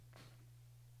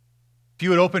If you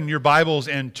would open your Bibles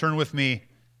and turn with me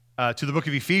to the book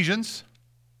of Ephesians,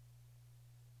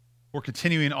 we're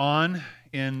continuing on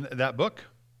in that book.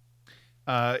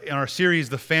 In our series,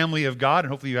 The Family of God,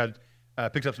 and hopefully you had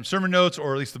picked up some sermon notes,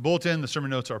 or at least the bulletin. The sermon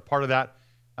notes are part of that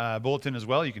bulletin as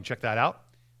well. You can check that out.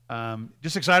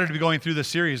 Just excited to be going through this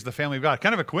series, The Family of God.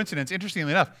 Kind of a coincidence,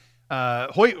 interestingly enough.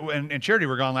 Hoyt and Charity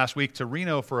were gone last week to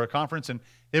Reno for a conference, and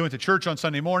they went to church on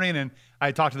Sunday morning, and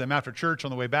I talked to them after church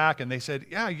on the way back, and they said,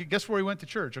 yeah, guess where we went to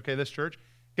church? Okay, this church.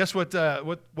 Guess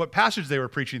what passage they were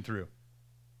preaching through?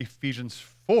 Ephesians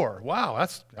 4. Wow,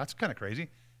 that's kind of crazy.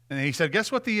 And then he said,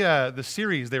 guess what the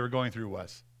series they were going through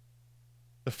was?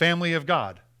 The Family of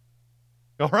God.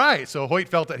 All right, so Hoyt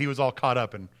felt that he was all caught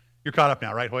up, and you're caught up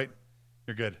now, right, Hoyt?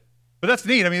 You're good. But that's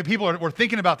neat. I mean, we're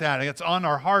thinking about that, and it's on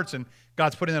our hearts, and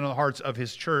God's putting that on the hearts of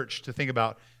His church to think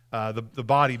about the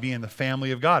body being the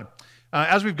family of God.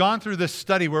 As we've gone through this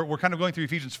study, we're kind of going through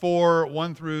Ephesians 4,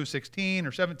 1 through 16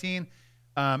 or 17,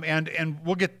 and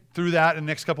we'll get through that in the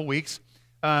next couple weeks.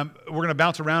 We're going to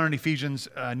bounce around in Ephesians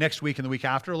next week and the week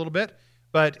after a little bit.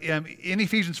 But in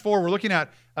Ephesians 4, we're looking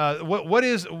at what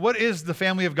is the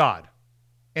family of God.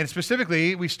 And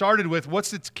specifically, we started with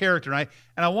what's its character. And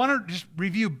I want to just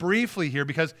review briefly here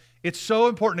because it's so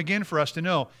important again for us to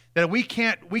know that we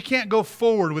can't go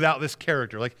forward without this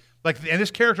character. And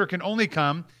this character can only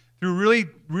come through really,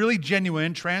 really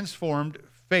genuine, transformed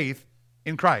faith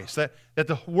in Christ. That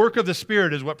the work of the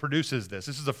Spirit is what produces this.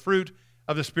 This is the fruit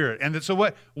of the Spirit. And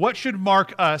so what should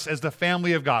mark us as the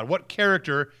family of God? What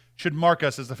character should mark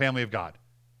us as the family of God?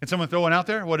 Can someone throw one out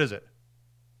there? What is it?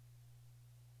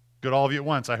 Good, all of you at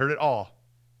once. I heard it all.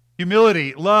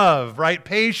 Humility, love, right?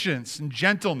 Patience and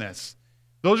gentleness.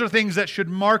 Those are things that should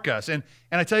mark us. And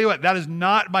I tell you what, that is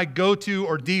not my go-to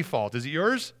or default. Is it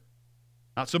yours?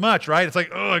 Not so much, right? It's like,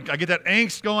 oh, I get that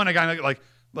angst going. I got like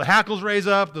the hackles raise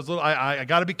up. I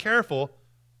got to be careful.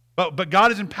 But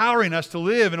God is empowering us to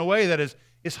live in a way that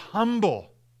is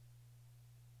humble.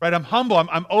 Right? I'm humble.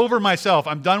 I'm over myself.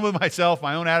 I'm done with myself,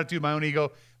 my own attitude, my own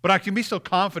ego. But I can be so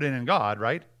confident in God,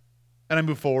 right? And I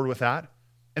move forward with that.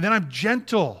 And then I'm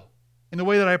gentle in the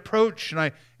way that I approach and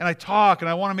I talk, and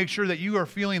I want to make sure that you are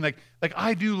feeling like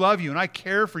I do love you and I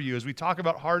care for you as we talk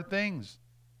about hard things.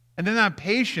 And then I'm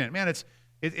patient. Man,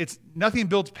 it's nothing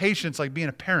builds patience like being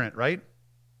a parent, right?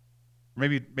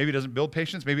 Maybe it doesn't build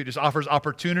patience. Maybe it just offers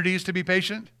opportunities to be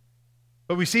patient.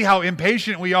 But we see how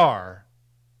impatient we are,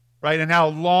 right? And how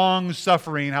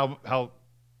long-suffering, how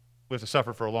we have to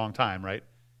suffer for a long time, right?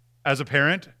 As a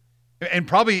parent. And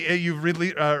probably you've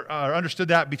really understood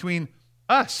that between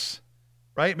us,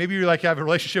 right? Maybe you have a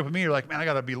relationship with me. You're like, man, I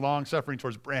got to be long-suffering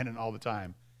towards Brandon all the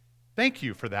time. Thank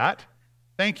you for that.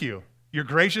 Thank you. Your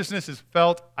graciousness is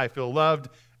felt. I feel loved,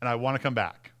 and I want to come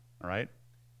back, all right?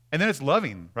 And then it's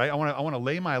loving, right? I want to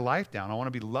lay my life down. I want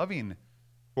to be loving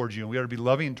towards you, and we ought to be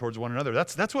loving towards one another.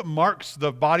 That's what marks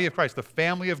the body of Christ, the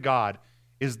family of God,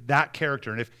 is that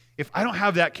character. And if I don't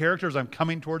have that character as I'm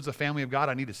coming towards the family of God,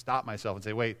 I need to stop myself and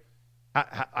say, wait,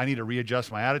 I need to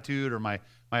readjust my attitude or my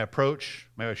approach.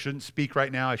 Maybe I shouldn't speak right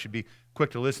now. I should be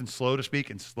quick to listen, slow to speak,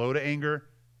 and slow to anger.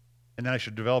 And then I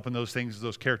should develop in those things,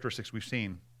 those characteristics we've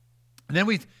seen. And then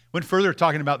we went further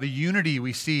talking about the unity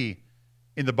we see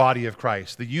in the body of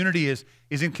Christ. The unity is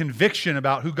in conviction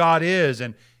about who God is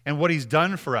and what He's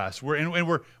done for us. We're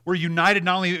united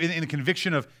not only in the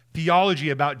conviction of theology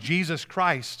about Jesus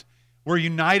Christ, we're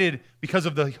united because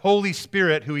of the Holy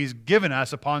Spirit who He's given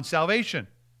us upon salvation.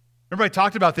 Remember I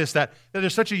talked about this, that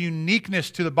there's such a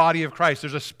uniqueness to the body of Christ.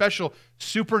 There's a special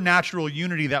supernatural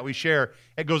unity that we share.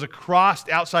 It goes across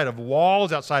outside of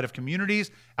walls, outside of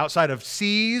communities, outside of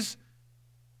seas,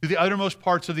 to the uttermost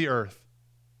parts of the earth.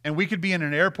 And we could be in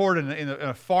an airport in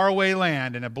a faraway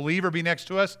land and a believer be next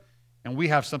to us, and we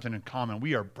have something in common.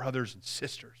 We are brothers and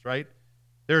sisters, right?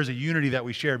 There is a unity that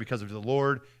we share because of the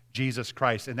Lord Jesus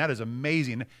Christ, and that is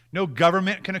amazing. No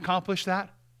government can accomplish that,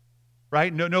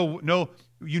 right? No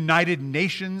United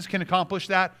Nations can accomplish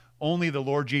that. Only the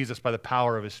Lord Jesus, by the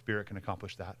power of His Spirit, can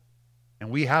accomplish that.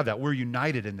 And we have that. We're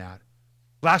united in that.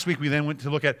 Last week, we then went to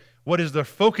look at what is the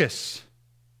focus.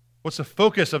 What's the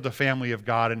focus of the family of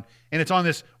God? And it's on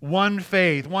this one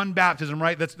faith, one baptism,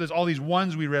 right? There's all these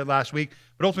ones we read last week.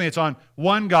 But ultimately, it's on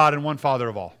one God and one Father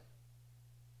of all.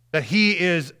 That He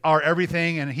is our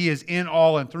everything, and He is in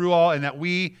all and through all, and that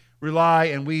we rely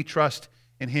and we trust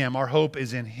in Him. Our hope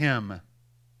is in Him.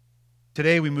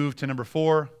 Today we move to number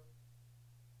 4.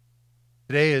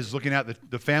 Today is looking at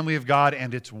the family of God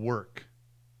and its work.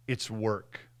 Its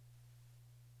work.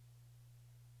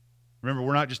 Remember,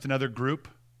 we're not just another group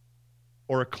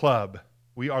or a club.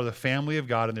 We are the family of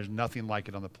God, and there's nothing like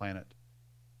it on the planet.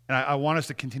 And I want us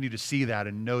to continue to see that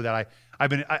and know that. I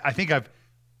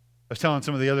was telling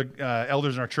some of the other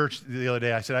elders in our church the other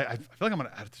day, I said, I feel like I'm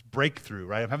going to have this breakthrough,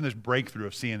 right? I'm having this breakthrough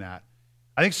of seeing that.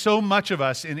 I think so much of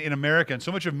us in America, and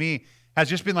so much of me, has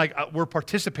just been like, we're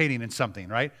participating in something,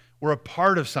 right? We're a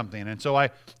part of something. And so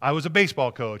I was a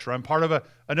baseball coach, or I'm part of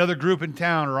another group in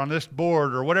town, or on this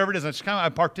board, or whatever it is.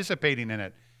 I'm participating in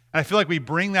it. And I feel like we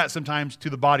bring that sometimes to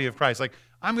the body of Christ. Like,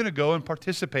 I'm going to go and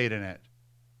participate in it.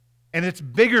 And it's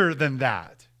bigger than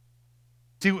that.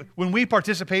 See, when we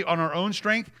participate on our own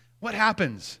strength, what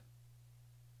happens?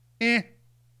 But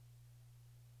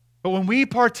when we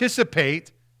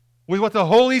participate with what the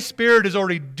Holy Spirit is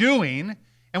already doing,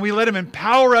 and we let Him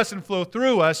empower us and flow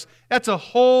through us, that's a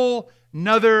whole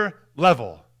nother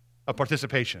level of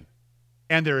participation.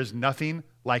 And there is nothing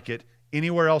like it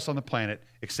anywhere else on the planet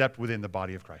except within the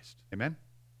body of Christ. Amen?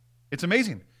 It's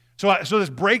amazing. So this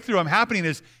breakthrough I'm happening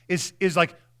is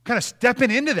like kind of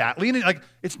stepping into that, leaning, like,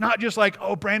 it's not just like,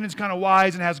 oh, Brandon's kind of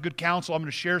wise and has good counsel, I'm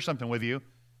going to share something with you.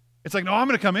 It's like, no, I'm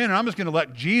going to come in and I'm just going to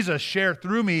let Jesus share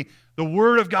through me the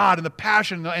Word of God and the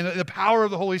passion and the power of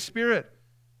the Holy Spirit.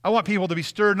 I want people to be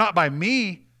stirred not by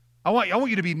me. I want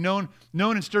you to be known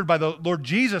and stirred by the Lord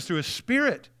Jesus through His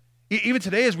Spirit. Even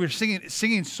today as we're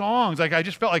singing songs, like, I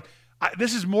just felt like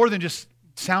this is more than just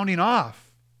sounding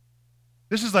off.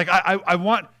 This is like, I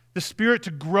want the Spirit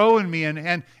to grow in me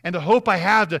and the hope I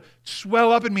have to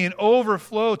swell up in me and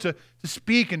overflow to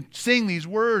speak and sing these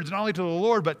words, not only to the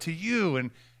Lord, but to you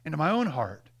and to my own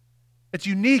heart. It's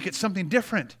unique. It's something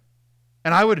different.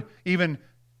 And I would even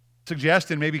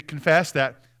suggest and maybe confess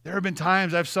that there have been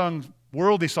times I've sung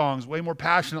worldly songs way more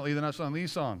passionately than I've sung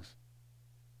these songs.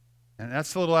 And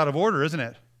that's a little out of order, isn't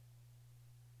it?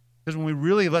 Because when we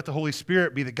really let the Holy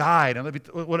Spirit be the guide and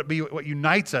let it be what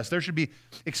unites us, there should be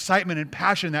excitement and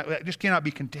passion that just cannot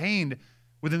be contained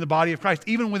within the body of Christ,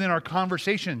 even within our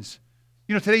conversations.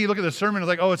 You know, today you look at the sermon, it's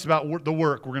like, oh, it's about the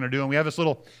work we're going to do, and we have this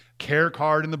little care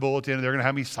card in the bulletin, and they're going to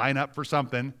have me sign up for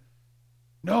something.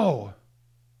 No,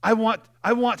 I want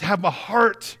to have a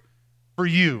heart for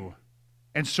you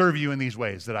and serve you in these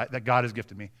ways that God has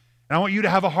gifted me. And I want you to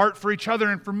have a heart for each other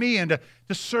and for me, and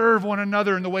to serve one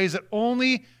another in the ways that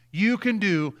only you can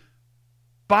do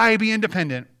by being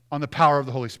dependent on the power of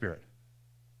the Holy Spirit.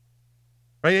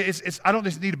 Right? I don't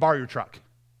just need to borrow your truck.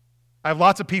 I have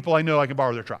lots of people I know I can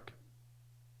borrow their truck.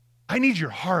 I need your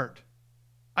heart.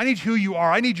 I need who you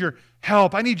are. I need your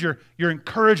help. I need your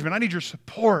encouragement. I need your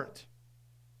support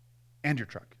and your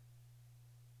truck.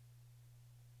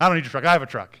 I don't need your truck. I have a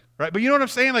truck, right? But you know what I'm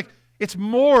saying? Like, it's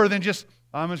more than just,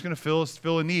 I'm just going to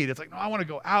fill a need. It's like, no, I want to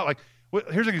go out. Like,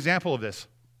 here's an example of this.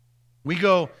 We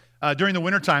go, during the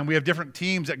wintertime, we have different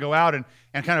teams that go out and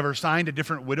kind of are assigned to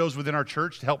different widows within our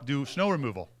church to help do snow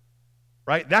removal,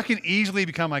 right? That can easily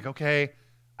become like, okay,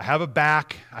 I have a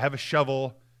back, I have a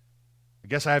shovel, I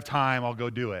guess I have time, I'll go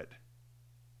do it.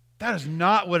 That is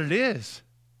not what it is.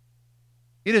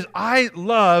 It is, I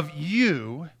love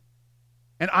you,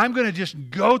 and I'm going to just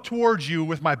go towards you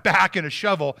with my back and a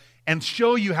shovel and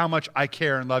show you how much I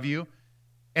care and love you.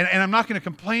 And I'm not going to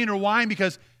complain or whine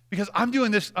because I'm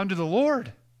doing this under the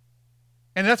Lord.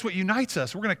 And that's what unites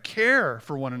us. We're going to care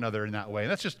for one another in that way.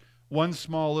 And that's just one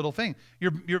small little thing.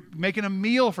 You're making a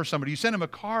meal for somebody. You send them a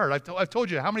card. I've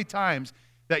told you how many times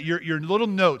that your little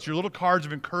notes, your little cards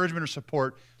of encouragement or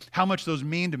support, how much those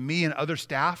mean to me and other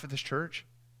staff at this church.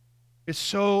 It's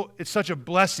such a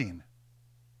blessing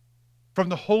from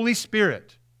the Holy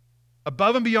Spirit,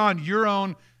 above and beyond your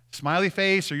own smiley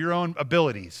face or your own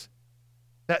abilities,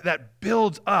 that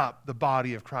builds up the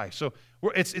body of Christ. So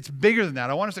it's bigger than that.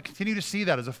 I want us to continue to see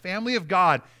that as a family of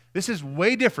God. This is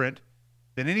way different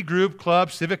than any group,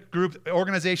 club, civic group,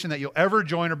 organization that you'll ever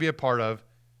join or be a part of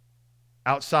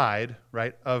outside,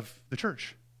 right, of the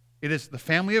church. It is the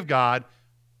family of God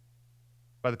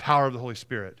by the power of the Holy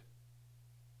Spirit.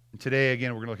 And today,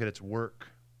 again, we're going to look at its work.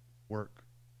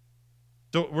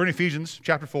 So we're in Ephesians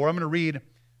chapter 4. I'm going to read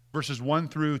verses 1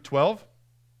 through 12.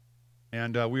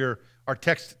 And our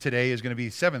text today is going to be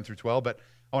 7 through 12, but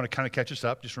I want to kind of catch us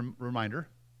up, just a reminder.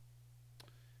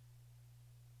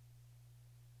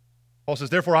 Paul says,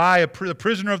 therefore I, the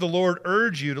prisoner of the Lord,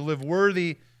 urge you to live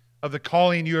worthy of the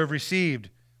calling you have received,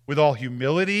 with all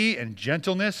humility and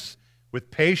gentleness,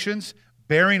 with patience,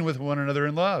 bearing with one another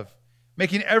in love,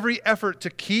 making every effort to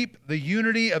keep the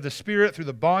unity of the Spirit through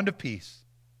the bond of peace.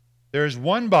 There is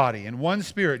one body and one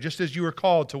Spirit, just as you were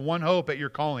called to one hope at your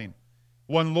calling.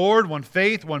 One Lord, one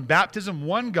faith, one baptism,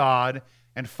 one God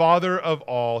and Father of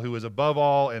all, who is above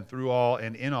all and through all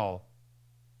and in all.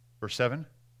 Verse 7.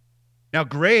 Now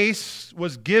grace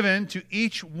was given to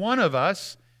each one of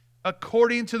us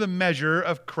according to the measure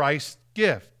of Christ's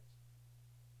gift.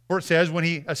 For it says, when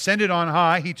he ascended on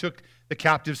high, he took the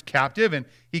captives captive and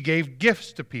he gave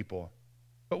gifts to people.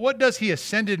 But what does he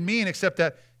ascended mean except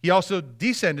that he also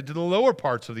descended to the lower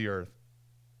parts of the earth?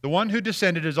 The one who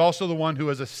descended is also the one who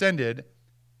has ascended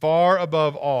far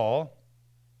above all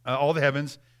the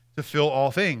heavens to fill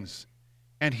all things.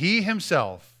 And he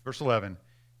himself, verse 11,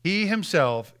 he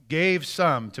himself gave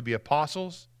some to be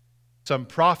apostles, some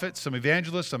prophets, some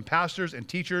evangelists, some pastors and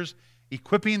teachers,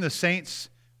 equipping the saints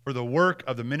for the work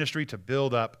of the ministry to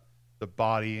build up the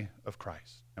body of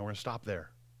Christ. And we're going to stop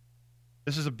there.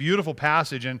 This is a beautiful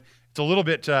passage, and it's a little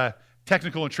bit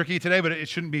technical and tricky today, but it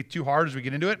shouldn't be too hard as we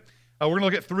get into it. We're going to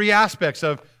look at three aspects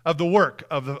of the work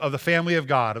of the family of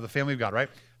God, right?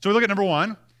 So we look at number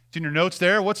one. It's in your notes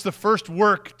there. What's the first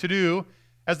work to do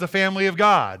as the family of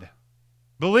God?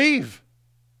 Believe.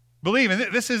 Believe.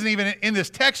 And this isn't even in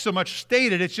this text so much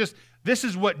stated. It's just this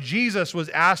is what Jesus was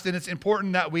asked, and it's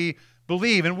important that we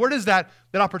believe. And where does that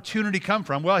opportunity come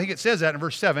from? Well, it says that in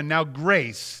verse 7. Now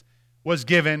grace was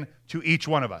given to each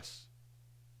one of us.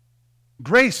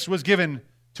 Grace was given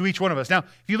to each one of us. Now,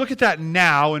 if you look at that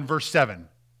now in verse 7,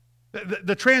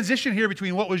 the transition here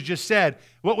between what was just said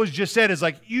is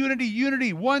like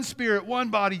unity, one spirit, one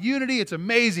body, unity. It's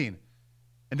amazing.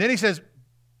 And then he says,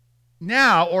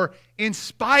 now, or in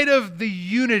spite of the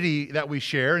unity that we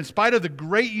share, in spite of the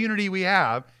great unity we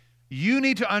have, you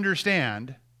need to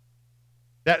understand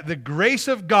that the grace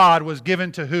of God was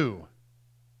given to who?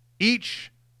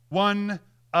 Each one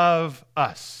of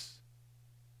us.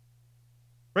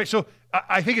 Right? So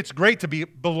I think it's great to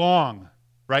belong,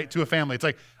 right, to a family. It's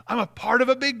like, I'm a part of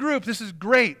a big group. This is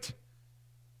great.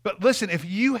 But listen, if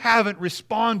you haven't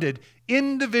responded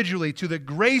individually to the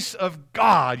grace of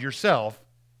God yourself,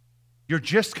 you're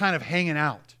just kind of hanging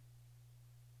out.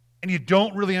 And you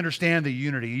don't really understand the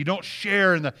unity. You don't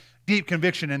share in the deep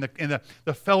conviction and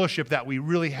the fellowship that we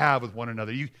really have with one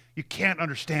another. You can't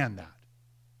understand that.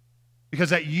 Because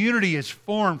that unity is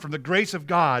formed from the grace of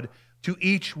God to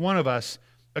each one of us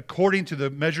according to the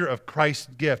measure of Christ's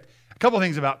gift. A couple of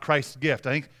things about Christ's gift.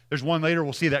 I think there's one later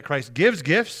we'll see that Christ gives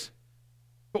gifts.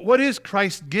 But what is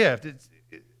Christ's gift? It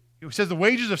says the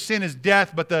wages of sin is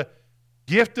death, but the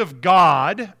gift of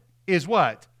God is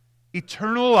what?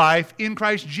 Eternal life in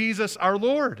Christ Jesus our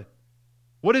Lord.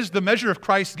 What is the measure of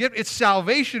Christ's gift? It's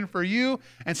salvation for you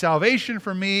and salvation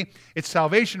for me. It's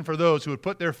salvation for those who would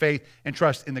put their faith and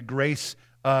trust in the grace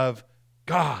of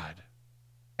God.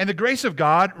 And the grace of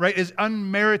God, right, is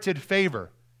unmerited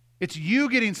favor. It's you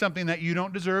getting something that you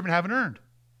don't deserve and haven't earned.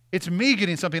 It's me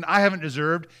getting something I haven't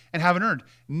deserved and haven't earned.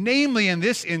 Namely, in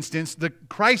this instance, the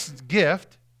Christ's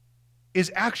gift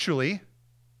is actually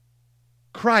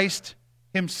Christ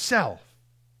himself.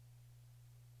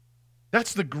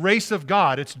 That's the grace of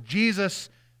God. It's Jesus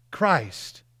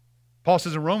Christ. Paul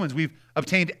says in Romans, we've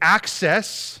obtained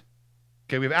access.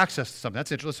 Okay, we have access to something.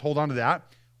 That's interesting. Let's hold on to that.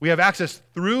 We have access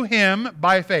through him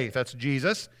by faith. That's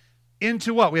Jesus.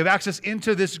 Into what? We have access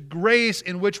into this grace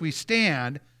in which we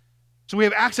stand. So we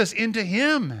have access into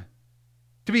him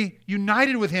to be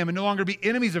united with him and no longer be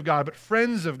enemies of God, but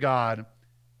friends of God.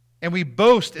 And we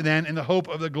boast then in the hope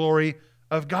of the glory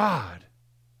of God.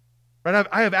 Right?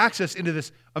 I have access into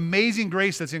this amazing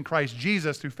grace that's in Christ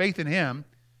Jesus through faith in him.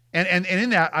 And in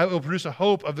that, I will produce a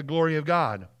hope of the glory of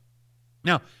God.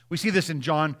 Now, we see this in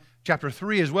John chapter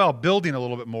 3 as well, building a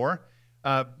little bit more.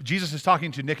 Jesus is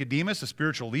talking to Nicodemus, the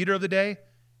spiritual leader of the day.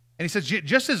 And he says,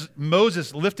 just as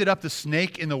Moses lifted up the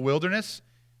snake in the wilderness,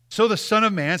 so the Son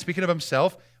of Man, speaking of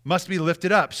himself, must be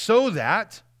lifted up. So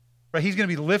that, right, he's going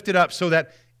to be lifted up so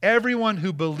that everyone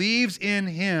who believes in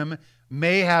him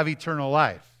may have eternal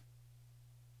life.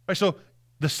 Right, so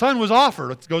the Son was offered.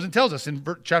 It goes and tells us in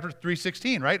chapter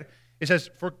 3:16, right? It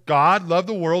says, for God loved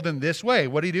the world in this way.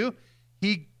 What did he do?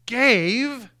 He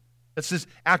gave, that's this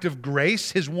act of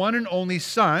grace, his one and only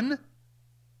Son,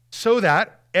 so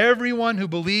that everyone who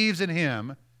believes in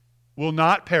him will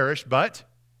not perish, but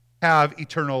have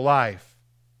eternal life.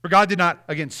 For God did not,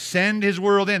 again, send his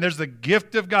world in. There's the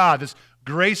gift of God, this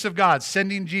grace of God,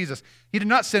 sending Jesus. He did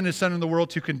not send his Son in the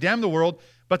world to condemn the world,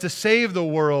 but to save the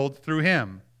world through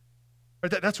him.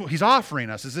 That's what he's offering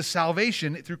us, is this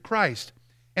salvation through Christ.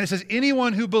 And it says,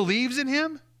 anyone who believes in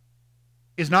him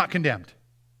is not condemned.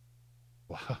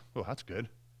 Well, that's good.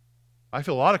 I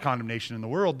feel a lot of condemnation in the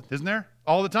world, isn't there?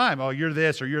 All the time. Oh, you're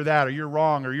this, or you're that, or you're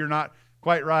wrong, or you're not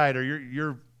quite right, or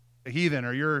you're a heathen,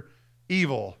 or you're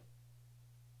evil.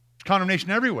 There's condemnation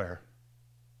everywhere.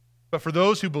 But for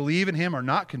those who believe in him are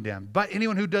not condemned. But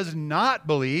anyone who does not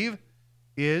believe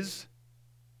is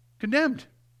condemned,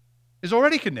 is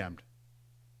already condemned,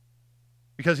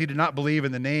 because he did not believe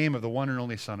in the name of the one and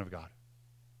only Son of God.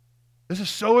 This is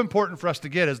so important for us to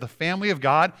get as the family of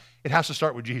God. It has to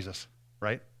start with Jesus,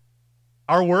 right?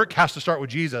 Our work has to start with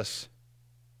Jesus.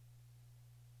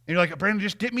 And you're like, Brandon,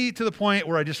 just get me to the point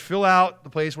where I just fill out the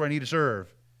place where I need to serve.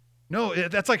 No,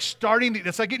 that's like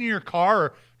that's like getting in your car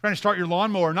or trying to start your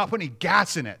lawnmower and not putting any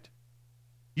gas in it.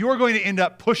 You are going to end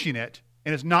up pushing it,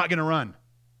 and it's not going to run.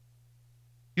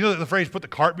 You know the phrase, put the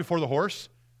cart before the horse?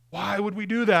 Why would we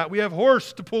do that? We have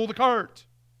horse to pull the cart.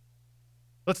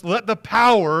 Let's let the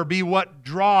power be what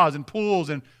draws and pulls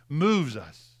and moves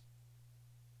us.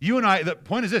 The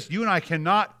point is this, you and I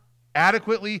cannot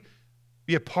adequately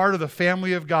be a part of the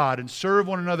family of God and serve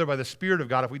one another by the Spirit of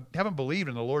God if we haven't believed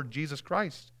in the Lord Jesus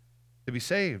Christ to be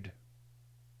saved.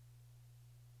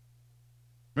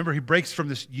 Remember, he breaks from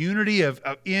this unity of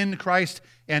in Christ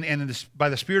and by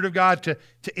the Spirit of God to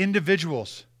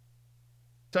individuals.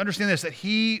 To understand this, that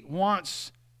he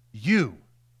wants you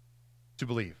to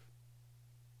believe.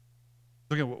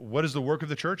 Look at what is the work of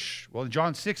the church? Well, in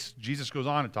John 6, Jesus goes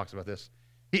on and talks about this.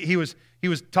 He was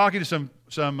talking to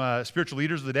some spiritual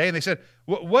leaders of the day, and they said,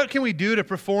 what can we do to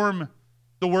perform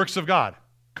the works of God?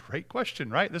 Great question,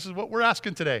 right? This is what we're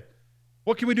asking today.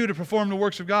 What can we do to perform the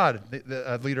works of God?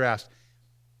 The leader asked.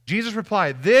 Jesus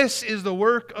replied, this is the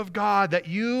work of God, that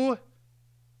you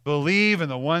believe in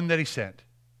the one that he sent.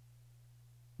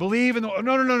 Believe in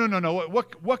the, no.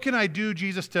 What can I do,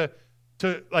 Jesus, to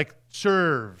like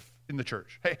serve in the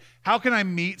church? Hey, how can I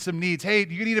meet some needs? Hey,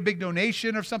 do you need a big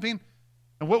donation or something?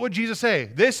 And what would Jesus say?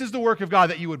 This is the work of God,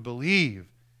 that you would believe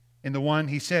in the one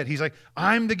he sent. He's like,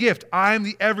 I'm the gift. I'm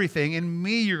the everything. In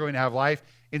me, you're going to have life.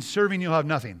 In serving, you'll have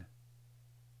nothing.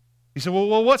 He said,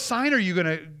 well, what sign are you going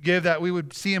to give that we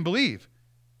would see and believe?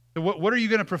 So what are you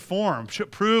going to perform?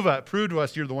 Prove to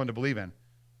us you're the one to believe in.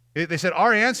 They said,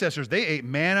 our ancestors, they ate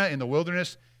manna in the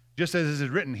wilderness, just as it is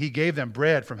written, he gave them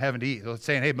bread from heaven to eat. So it's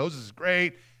saying, hey, Moses is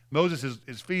great. Moses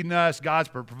is feeding us. God's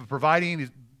providing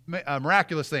these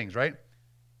miraculous things, right?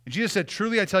 And Jesus said,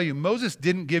 truly I tell you, Moses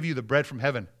didn't give you the bread from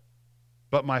heaven,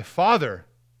 but my Father,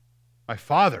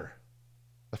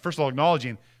 first of all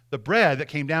acknowledging the bread that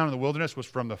came down in the wilderness was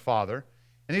from the Father.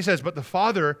 And he says, but the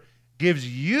Father gives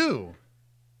you,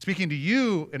 speaking to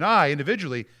you and I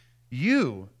individually,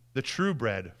 you the true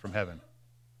bread from heaven.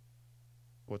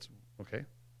 Okay?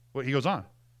 Well, he goes on.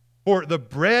 For the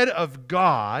bread of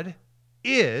God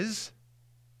is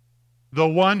the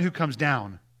one who comes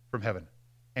down from heaven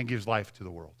and gives life to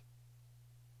the world.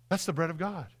 That's the bread of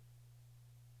God.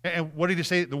 And what did he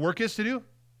say the work is to do?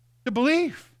 To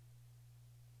believe.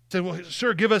 He said, well,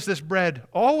 sir, give us this bread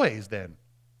always then.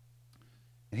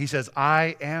 And he says,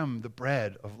 I am the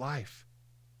bread of life.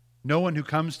 No one who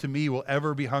comes to me will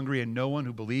ever be hungry, and no one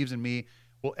who believes in me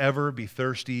will ever be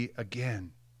thirsty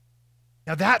again.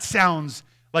 Now that sounds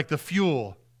like the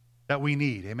fuel that we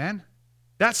need, amen?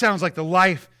 That sounds like the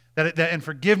life and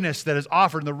forgiveness that is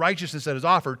offered, and the righteousness that is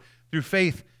offered through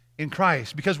faith in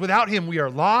Christ. Because without him, we are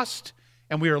lost,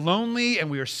 and we are lonely,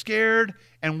 and we are scared,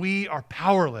 and we are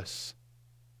powerless.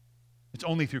 It's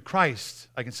only through Christ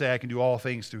I can say I can do all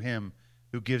things through him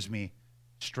who gives me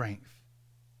strength.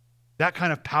 That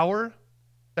kind of power,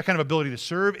 that kind of ability to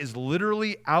serve is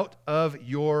literally out of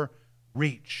your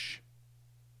reach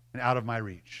and out of my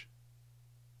reach.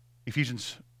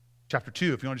 Ephesians chapter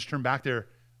 2, if you want to just turn back there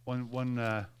one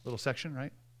little section,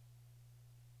 right?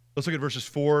 Let's look at verses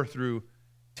 4 through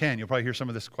 10. You'll probably hear some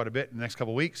of this quite a bit in the next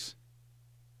couple weeks.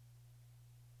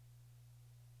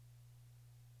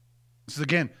 This is,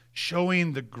 again,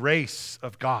 showing the grace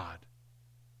of God.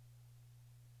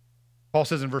 Paul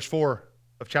says in verse 4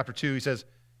 of chapter 2, he says,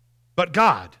 but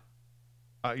God.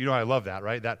 I love that,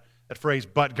 right? That phrase,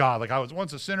 but God. Like I was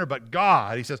once a sinner, but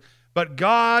God. He says, but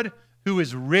God who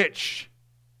is rich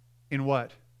in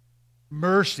what?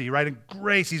 Mercy, right? In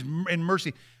grace. He's in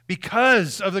mercy.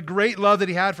 Because of the great love that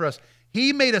he had for us,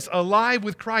 he made us alive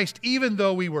with Christ, even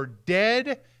though we were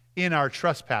dead in our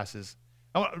trespasses.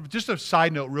 Just a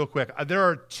side note real quick. There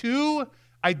are two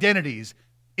identities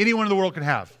anyone in the world can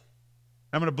have.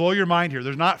 I'm going to blow your mind here.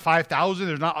 There's not 5,000.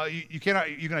 There's not. You can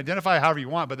identify however you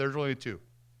want, but there's really two.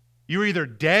 You're either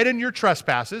dead in your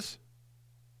trespasses,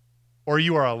 or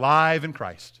you are alive in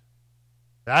Christ.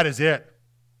 That is it.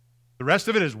 The rest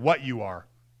of it is what you are.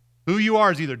 Who you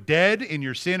are is either dead in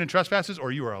your sin and trespasses,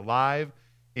 or you are alive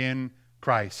in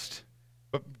Christ.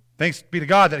 But thanks be to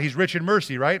God that he's rich in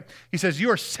mercy, right? He says,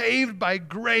 you are saved by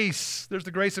grace. There's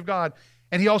the grace of God.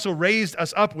 And he also raised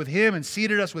us up with him and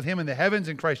seated us with him in the heavens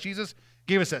in Christ Jesus,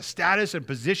 gave us that status and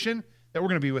position that we're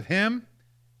going to be with him,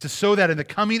 so that in the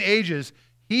coming ages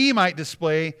he might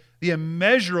display the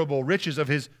immeasurable riches of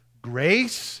his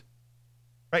grace.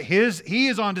 Right? He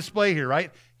is on display here,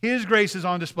 right? His grace is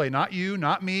on display. Not you,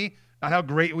 not me, Not how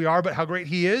great we are, but how great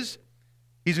he is.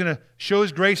 He's going to show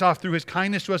his grace off through his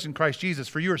kindness to us in Christ Jesus.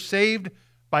 For you are saved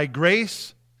by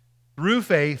grace through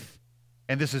faith,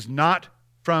 and this is not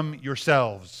from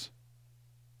yourselves.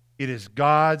 It is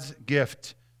God's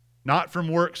gift, not from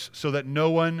works, so that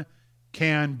no one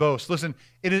can boast. Listen,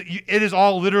 it is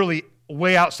all literally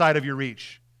way outside of your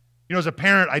reach. You know, as a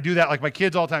parent, I do that like my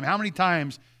kids all the time. How many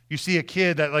times you see a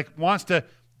kid that like wants to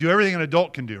do everything an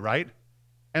adult can do, right?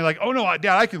 And like, oh no,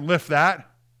 Dad, I can lift that.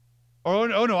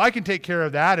 Or, oh no, I can take care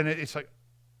of that. And it's like,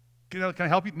 can I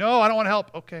help you? No, I don't want to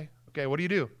help. Okay, what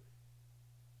do?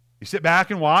 You sit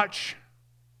back and watch,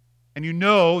 and you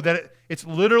know that it's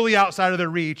literally outside of their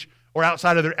reach or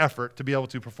outside of their effort to be able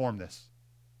to perform this.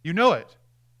 You know it.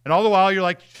 And all the while you're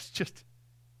like, just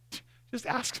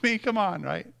ask me, come on,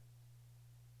 right?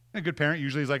 And a good parent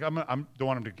usually is like, I don't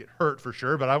want him to get hurt for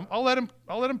sure, but I'll let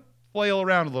him flail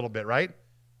around a little bit, right?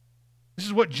 This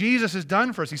is what Jesus has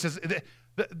done for us. He says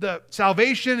the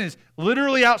salvation is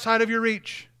literally outside of your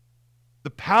reach. The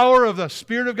power of the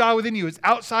Spirit of God within you is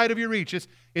outside of your reach.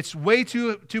 It's way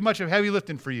too much of heavy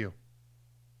lifting for you.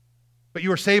 But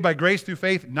you are saved by grace through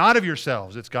faith, not of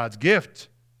yourselves. It's God's gift,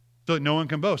 so that no one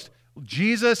can boast.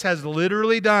 Jesus has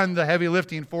literally done the heavy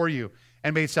lifting for you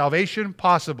and made salvation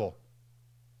possible.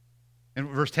 In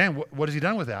verse 10, what has he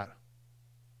done with that?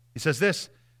 He says this,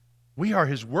 we are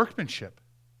his workmanship.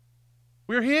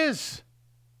 We're his.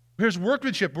 We're his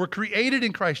workmanship. We're created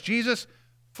in Christ Jesus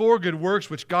for good works,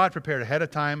 which God prepared ahead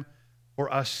of time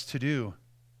for us to do.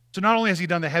 So not only has he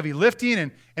done the heavy lifting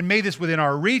and made this within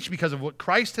our reach because of what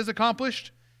Christ has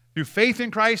accomplished, through faith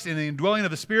in Christ and the indwelling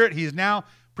of the Spirit, he has now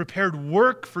prepared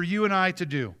work for you and I to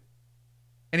do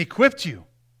and equipped you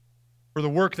for the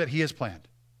work that he has planned.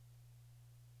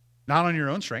 Not on your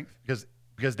own strength,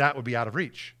 because that would be out of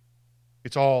reach.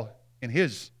 It's all in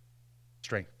his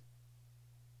strength.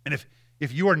 And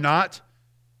if you are not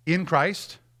in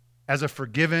Christ as a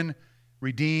forgiven,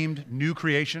 redeemed, new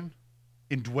creation,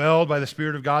 indwelled by the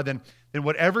Spirit of God, then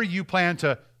whatever you plan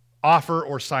to offer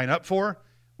or sign up for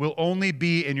will only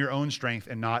be in your own strength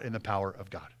and not in the power of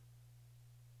God.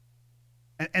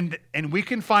 And we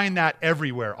can find that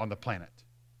everywhere on the planet.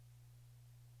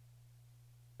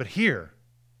 But here,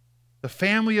 the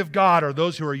family of God are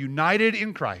those who are united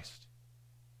in Christ,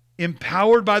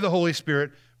 empowered by the Holy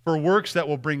Spirit for works that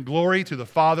will bring glory to the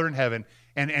Father in heaven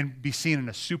and be seen in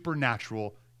a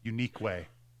supernatural, unique way.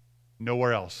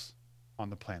 Nowhere else on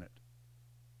the planet.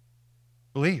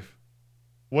 Believe.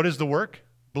 What is the work?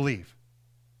 Believe.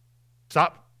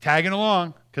 Stop tagging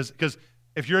along, because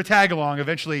if you're a tag along,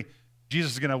 eventually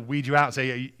Jesus is going to weed you out and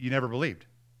say, you never believed.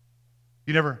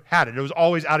 You never had it. It was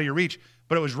always out of your reach,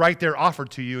 but it was right there offered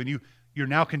to you, and you're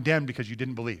now condemned because you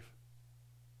didn't believe.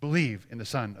 Believe in the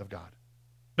Son of God.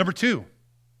 Number two,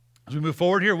 as we move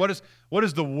forward here, what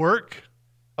is the work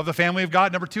of the family of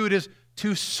God? Number two, it is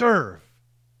to serve.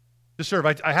 To serve.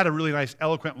 I had a really nice,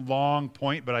 eloquent, long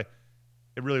point, but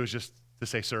it really was just to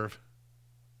say serve.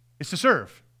 It's to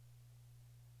serve.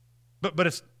 But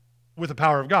it's with the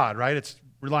power of God, right? It's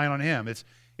relying on him.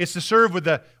 It's to serve with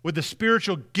the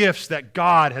spiritual gifts that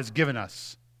God has given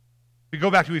us. We go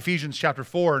back to Ephesians chapter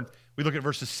 4, and we look at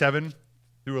verses 7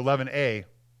 through 11a.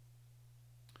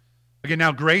 Again,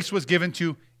 now grace was given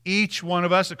to each one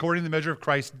of us according to the measure of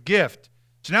Christ's gift.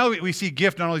 So now we see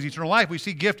gift not only as eternal life, we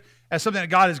see gift as something that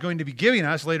God is going to be giving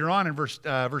us later on in verse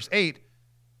 8.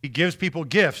 He gives people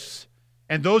gifts,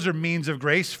 and those are means of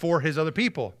grace for his other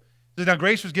people. So now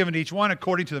grace was given to each one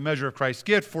according to the measure of Christ's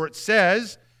gift, for it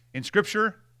says in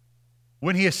Scripture,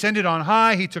 when he ascended on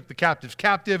high, he took the captives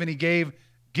captive, and he gave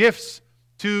gifts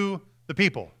to the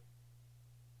people.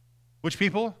 Which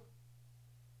people?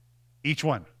 Each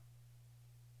one.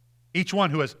 Each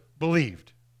one who has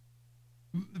believed.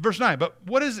 Verse 9, but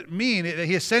what does it mean that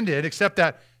he ascended, except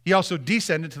that he also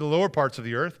descended to the lower parts of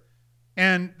the earth?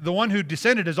 And the one who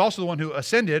descended is also the one who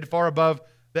ascended far above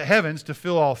the heavens to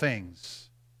fill all things.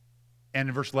 And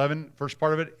in verse 11, first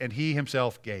part of it, and he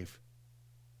himself gave.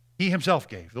 He himself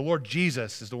gave. The Lord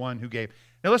Jesus is the one who gave.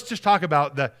 Now let's just talk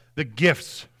about the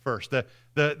gifts first, the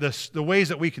ways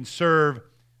that we can serve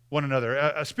one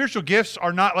another. Spiritual gifts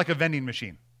are not like a vending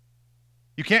machine.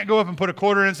 You can't go up and put a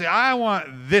quarter in and say, I want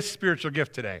this spiritual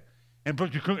gift today. And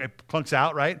it clunks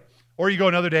out, right? Or you go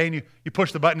another day and you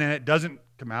push the button and it doesn't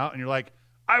come out. And you're like,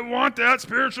 I want that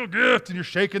spiritual gift. And you're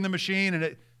shaking the machine and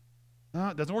it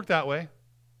doesn't work that way.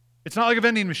 It's not like a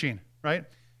vending machine, right?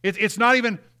 It's not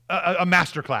even a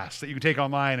master class that you can take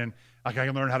online and like, I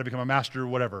can learn how to become a master or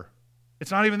whatever.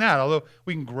 It's not even that, although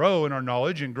we can grow in our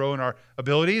knowledge and grow in our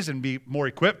abilities and be more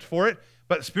equipped for it.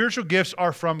 But spiritual gifts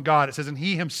are from God. It says, and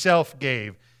he himself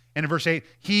gave. And in verse 8,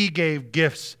 he gave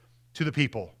gifts to the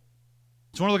people.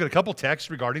 So I want to look at a couple texts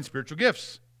regarding spiritual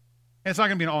gifts. And it's not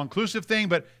going to be an all-inclusive thing,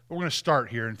 but we're going to start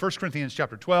here. In 1 Corinthians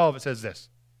chapter 12, it says this.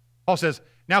 Paul says,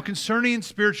 "Now concerning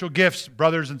spiritual gifts,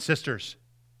 brothers and sisters,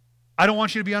 I don't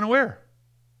want you to be unaware."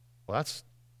 Well,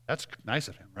 that's nice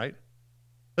of him, right?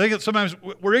 I think that sometimes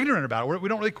we're ignorant about it. We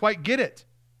don't really quite get it.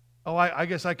 Oh, I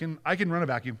guess I can run a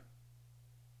vacuum.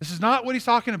 This is not what he's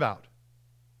talking about.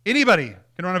 Anybody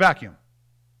can run a vacuum.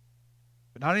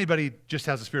 But not anybody just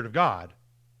has the Spirit of God.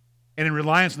 And in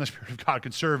reliance on the Spirit of God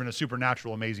can serve in a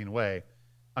supernatural, amazing way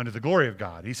under the glory of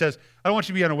God. He says, I don't want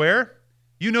you to be unaware.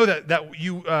 You know that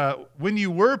you, when you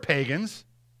were pagans,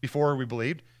 before we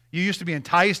believed, you used to be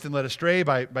enticed and led astray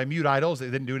by mute idols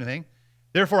that didn't do anything.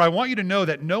 Therefore, I want you to know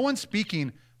that no one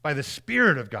speaking by the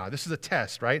Spirit of God, this is a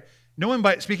test, right? No one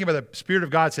speaking by the Spirit of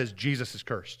God says Jesus is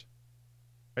cursed.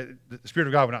 Right? The Spirit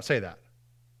of God would not say that.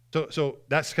 So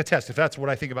that's a test. If that's what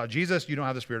I think about Jesus, you don't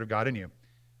have the Spirit of God in you.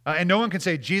 And no one can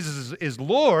say Jesus is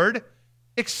Lord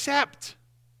except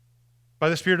by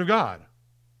the Spirit of God.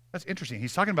 That's interesting.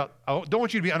 He's talking about, I don't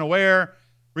want you to be unaware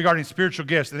regarding spiritual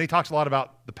gifts. And he talks a lot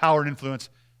about the power and influence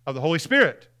of the Holy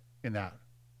Spirit in that.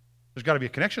 There's got to be a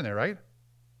connection there, right?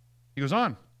 He goes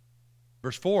on.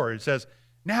 Verse 4, it says,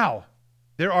 "Now,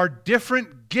 there are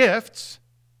different gifts,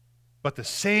 but the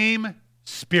same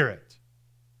Spirit.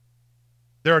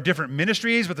 There are different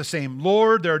ministries, but the same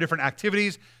Lord. There are different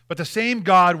activities, but the same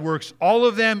God works all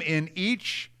of them in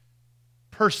each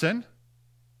person."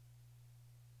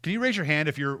 Can you raise your hand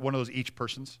if you're one of those each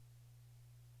persons?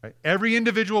 Right? Every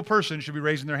individual person should be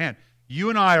raising their hand. You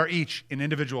and I are each an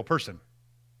individual person.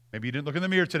 Maybe you didn't look in the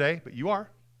mirror today, but you are.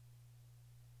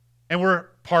 And we're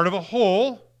part of a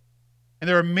whole. And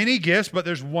there are many gifts, but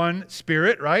there's one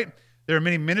Spirit, right? There are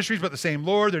many ministries, but the same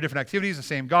Lord. There are different activities. The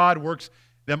same God works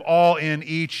them all in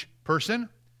each person.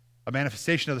 A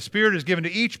manifestation of the Spirit is given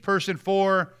to each person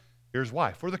for, here's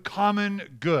why, for the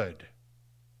common good.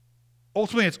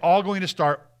 Ultimately, it's all going to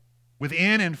start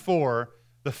within and for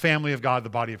the family of God, the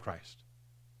body of Christ.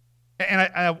 And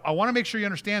I want to make sure you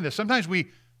understand this. Sometimes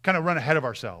we kind of run ahead of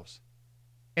ourselves.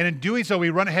 And in doing so, we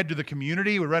run ahead to the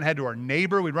community, we run ahead to our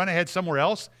neighbor, we run ahead somewhere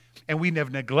else, and we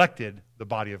have neglected the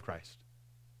body of Christ.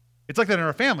 It's like that in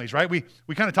our families, right? We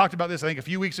kind of talked about this, I think, a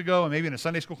few weeks ago, and maybe in a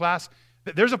Sunday school class.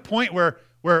 There's a point where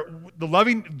the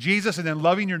loving Jesus and then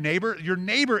loving your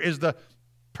neighbor is the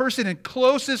person in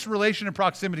closest relation and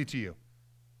proximity to you.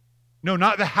 No,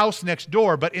 not the house next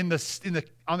door, but on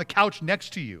the couch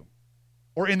next to you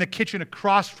or in the kitchen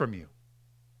across from you.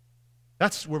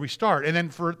 That's where we start. And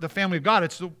then for the family of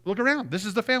God, look around. This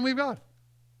is the family of God.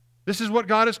 This is what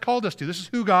God has called us to. This is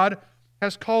who God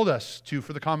has called us to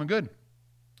for the common good.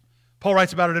 Paul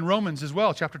writes about it in Romans as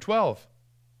well, chapter 12.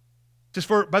 It says,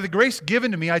 "For by the grace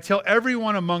given to me, I tell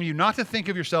everyone among you not to think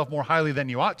of yourself more highly than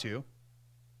you ought to.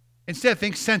 Instead,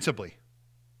 think sensibly."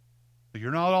 So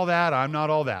you're not all that, I'm not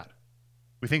all that.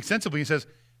 We think sensibly. He says,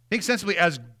 think sensibly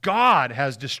as God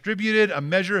has distributed a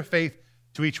measure of faith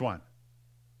to each one.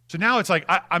 So now it's like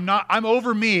I'm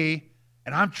over me,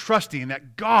 and I'm trusting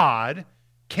that God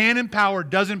can empower,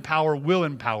 does empower, will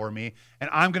empower me, and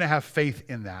I'm going to have faith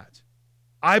in that.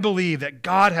 I believe that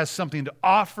God has something to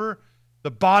offer the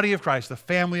body of Christ, the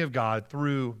family of God,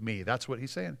 through me. That's what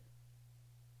he's saying.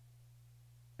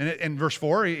 And in verse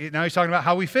 4, now he's talking about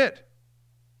how we fit.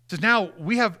 He says, "Now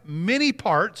we have many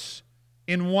parts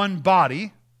in one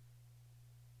body,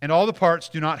 and all the parts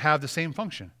do not have the same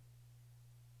function."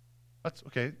 That's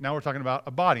okay. Now we're talking about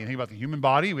a body. And think about the human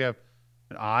body. We have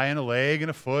an eye and a leg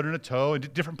and a foot and a toe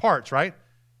and different parts, right?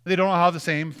 They don't all have the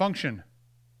same function.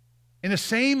 In the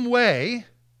same way,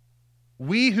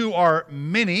 we who are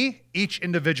many, each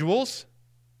individuals,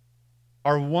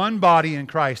 are one body in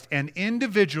Christ and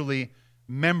individually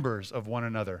members of one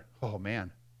another. Oh,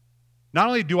 man. Not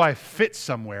only do I fit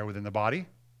somewhere within the body,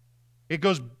 it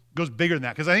goes bigger than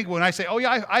that. Because I think when I say, oh,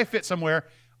 yeah, I fit somewhere,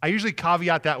 I usually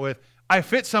caveat that with, I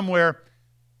fit somewhere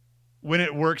when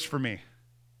it works for me.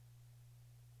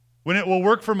 When it will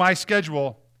work for my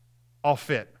schedule, I'll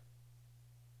fit.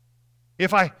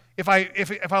 If I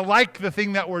like the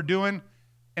thing that we're doing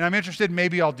and I'm interested,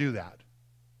 maybe I'll do that.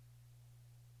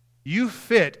 You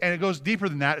fit, and it goes deeper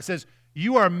than that. It says,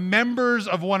 you are members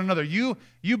of one another. You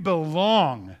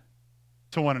belong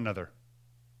to one another.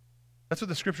 That's what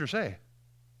the scriptures say.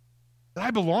 That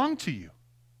I belong to you.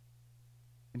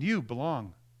 And you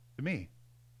belong to me.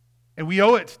 And we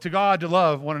owe it to God to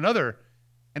love one another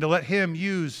and to let him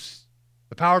use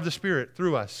the power of the Spirit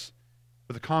through us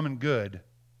for the common good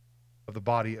of the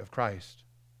body of Christ.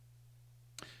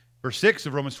 Verse 6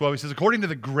 of Romans 12, he says, according to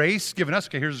the grace given us,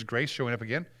 okay, here's his grace showing up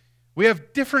again. We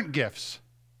have different gifts.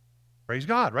 Praise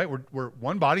God, right? We're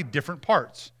one body, different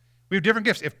parts. We have different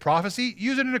gifts. If prophecy,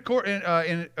 use it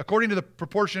according to the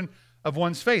proportion of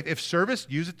one's faith. If service,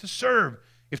 use it to serve.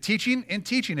 If teaching, in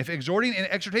teaching. If exhorting, in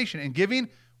exhortation. In giving,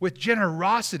 with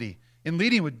generosity. In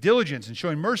leading, with diligence. And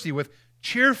showing mercy, with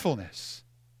cheerfulness.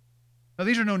 Now,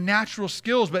 these are no natural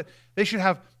skills, but they should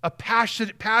have a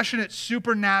passionate,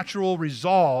 supernatural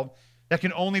resolve that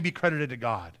can only be credited to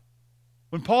God.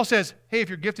 When Paul says, hey, if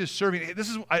your gift is serving,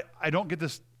 I don't get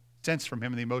this sense from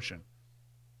him in the emotion.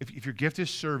 If your gift is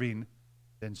serving,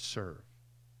 then serve.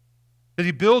 Because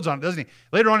he builds on it, doesn't he?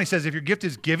 Later on he says, if your gift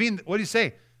is giving, what do you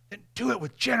say? Then do it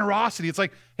with generosity. It's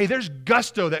like, hey, there's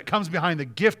gusto that comes behind the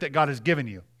gift that God has given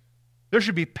you. There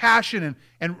should be passion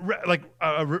and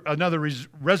another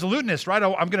resoluteness, right?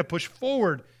 I'm going to push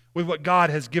forward with what God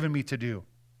has given me to do.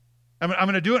 I'm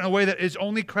going to do it in a way that is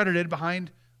only credited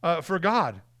behind for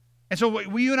God. And so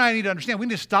you and I need to understand, we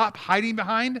need to stop hiding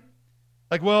behind,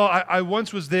 like, well, I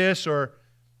once was this, or,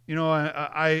 you know,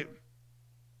 I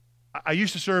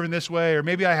used to serve in this way, or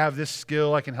maybe I have this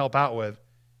skill I can help out with.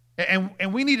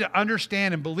 And we need to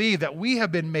understand and believe that we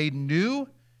have been made new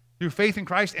through faith in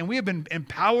Christ, and we have been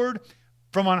empowered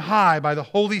from on high by the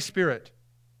Holy Spirit.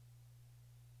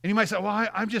 And you might say, well,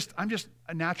 I'm just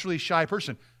a naturally shy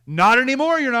person. Not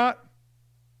anymore, you're not.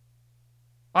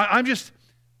 I'm just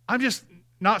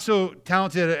not so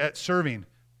talented at serving.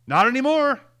 Not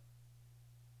anymore.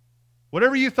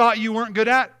 Whatever you thought you weren't good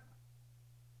at,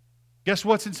 guess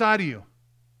what's inside of you?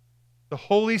 The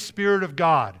Holy Spirit of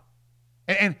God.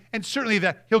 And certainly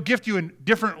that He'll gift you in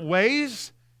different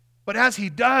ways, but as He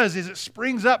does, as it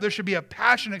springs up, there should be a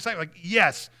passion and excitement, like,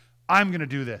 yes, I'm going to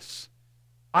do this.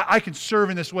 I can serve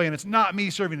in this way, and it's not me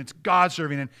serving, it's God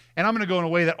serving, and I'm going to go in a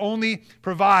way that only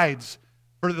provides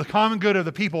for the common good of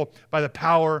the people by the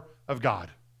power of God.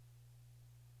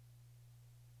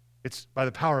 It's by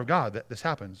the power of God that this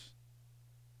happens.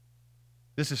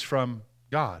 This is from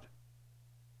God.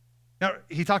 Now,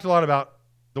 he talked a lot about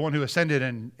the one who ascended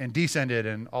and descended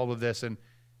and all of this, and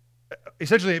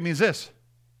essentially it means this.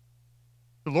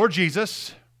 The Lord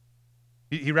Jesus,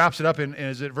 he wraps it up in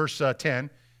is it verse 10.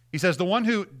 He says, the one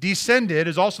who descended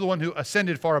is also the one who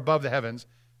ascended far above the heavens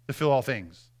to fill all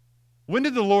things. When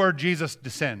did the Lord Jesus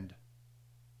descend?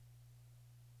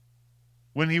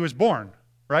 When He was born,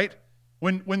 right?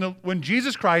 When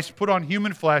Jesus Christ put on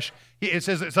human flesh, it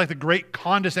says it's like the great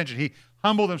condescension. He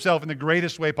humbled Himself in the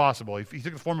greatest way possible. He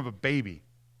took the form of a baby,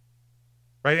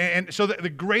 right? And so the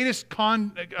greatest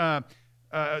the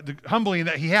humbling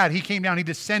that He had, He came down, He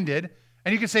descended.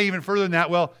 And you can say even further than that,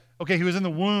 well, okay, He was in the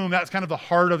womb. That's kind of the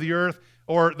heart of the earth.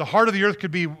 Or the heart of the earth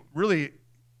could be really,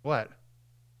 what?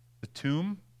 The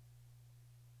tomb?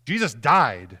 Jesus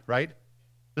died, right?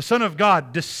 The Son of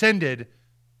God descended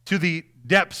to the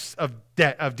depths of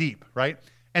deep, right?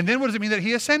 And then what does it mean that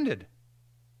He ascended?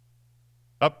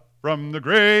 Up from the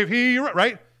grave,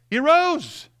 right? He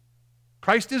rose.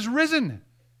 Christ is risen.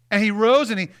 And He rose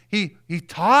and he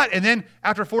taught. And then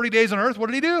after 40 days on earth, what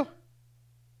did He do?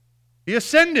 He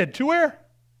ascended to where?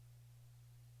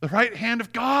 The right hand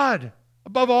of God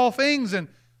above all things. And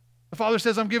the Father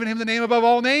says, I'm giving Him the name above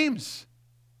all names.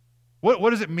 What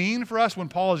does it mean for us when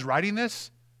Paul is writing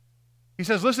this? He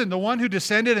says, listen, the one who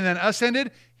descended and then ascended,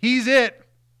 He's it.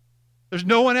 There's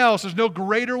no one else. There's no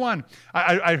greater one.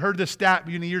 I heard this stat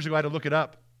many years ago. I had to look it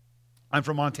up. I'm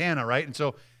from Montana, right? And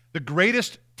so the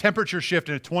greatest temperature shift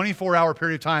in a 24-hour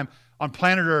period of time on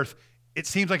planet Earth, it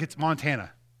seems like it's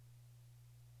Montana.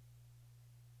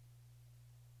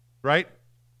 Right?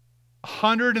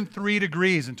 103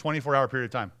 degrees in 24-hour period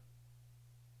of time.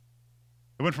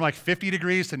 It went from like 50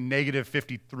 degrees to negative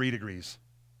 53 degrees.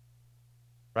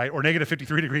 Right? Or negative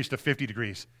 53 degrees to 50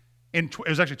 degrees. It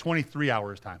was actually 23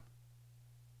 hours time.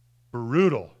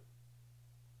 Brutal.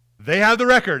 They have the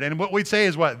record, and what we'd say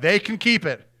is what? They can keep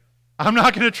it. I'm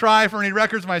not going to try for any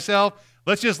records myself.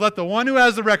 Let's just let the one who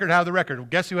has the record have the record. Well,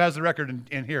 guess who has the record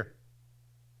in here?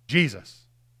 Jesus.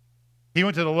 He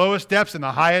went to the lowest depths and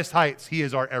the highest heights. He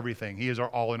is our everything. He is our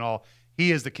all in all.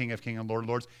 He is the King of kings and Lord of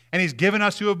lords. And He's given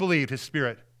us who have believed His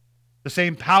Spirit. The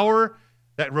same power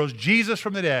that rose Jesus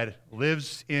from the dead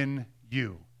lives in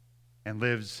you and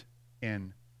lives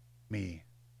in me.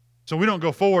 So we don't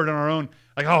go forward on our own,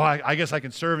 like, oh, I guess I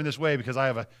can serve in this way because I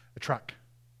have a truck.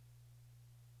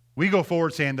 We go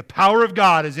forward saying, the power of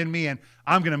God is in me, and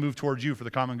I'm going to move towards you for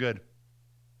the common good.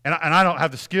 And I don't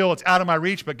have the skill. It's out of my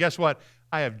reach, but guess what?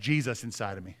 I have Jesus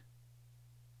inside of me.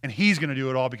 And He's going to do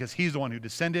it all because He's the one who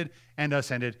descended and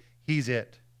ascended. He's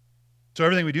it. So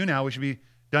everything we do now, we should be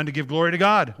done to give glory to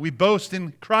God. We boast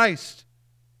in Christ.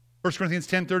 1 Corinthians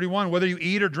 10:31, whether you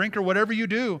eat or drink or whatever you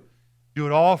do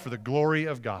it all for the glory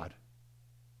of God.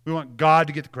 We want God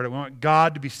to get the credit. We want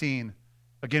God to be seen.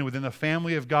 again, within the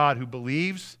family of God who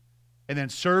believes and then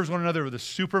serves one another with a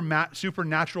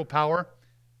supernatural power,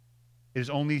 it is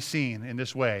only seen in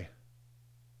this way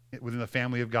within the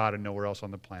family of God and nowhere else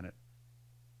on the planet.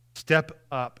 Step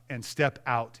up and step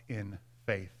out in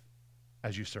faith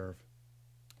as you serve.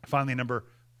 Finally, number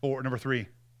 3.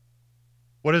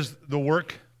 What is the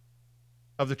work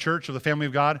of the church, of the family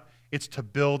of God? It's to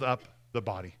build up the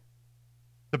body.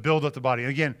 To build up the body. And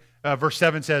again, verse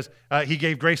 7 says, he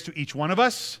gave grace to each one of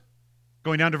us.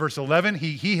 Going down to verse 11,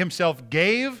 he himself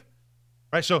gave.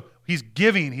 Right? So he's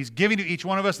giving to each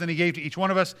one of us. Then he gave to each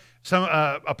one of us some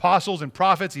apostles and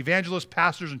prophets, evangelists,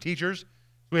 pastors, and teachers.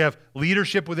 We have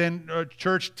leadership within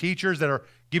church, teachers that are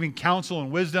giving counsel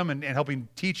and wisdom and helping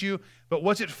teach you. But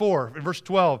what's it for? In verse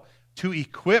 12, to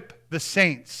equip the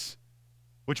saints.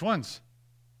 Which ones?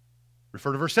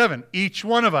 Refer to verse 7. Each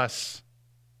one of us.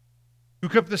 To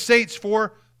equip the saints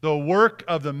for the work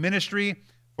of the ministry,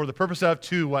 for the purpose of,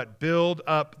 to what? Build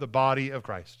up the body of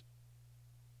Christ.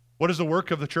 What is the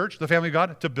work of the church, the family of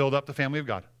God? To build up the family of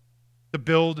God.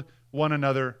 To one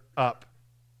another up.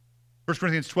 1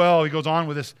 Corinthians 12, he goes on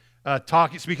with this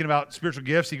speaking about spiritual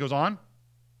gifts. He goes on.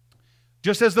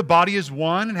 Just as the body is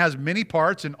one and has many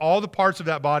parts, and all the parts of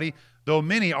that body, though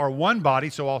many, are one body,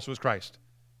 so also is Christ.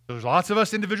 So there's lots of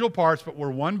us individual parts, but we're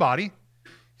one body.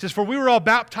 He says, for we were all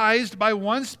baptized by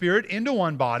one Spirit into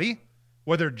one body,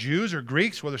 whether Jews or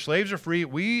Greeks, whether slaves or free,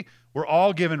 we were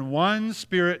all given one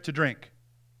Spirit to drink.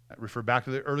 I refer back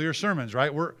to the earlier sermons,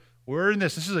 right? We're in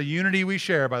this. This is a unity we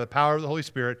share by the power of the Holy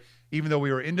Spirit. Even though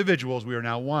we were individuals, we are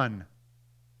now one.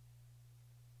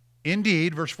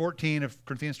 Indeed, verse 14 of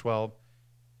Corinthians 12,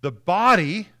 the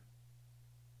body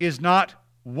is not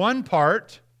one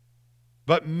part,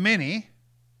 but many.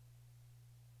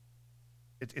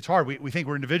 It's hard. We think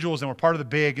we're individuals and we're part of the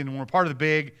big, and when we're part of the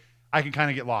big, I can kind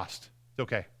of get lost. It's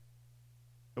okay.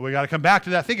 But we got to come back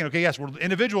to that thinking, okay, yes, we're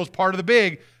individuals, part of the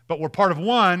big, but we're part of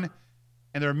one,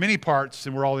 and there are many parts,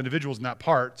 and we're all individuals in that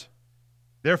part.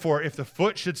 Therefore, if the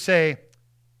foot should say,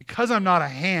 because I'm not a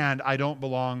hand, I don't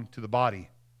belong to the body,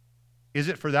 is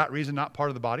it for that reason not part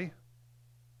of the body?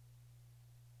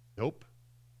 Nope.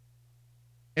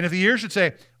 And if the ear should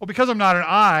say, well, because I'm not an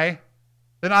eye,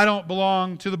 then I don't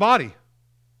belong to the body,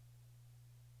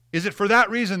 is it for that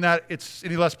reason that it's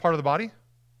any less part of the body?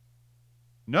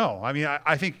 No. I mean,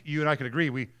 I think you and I could agree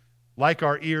we like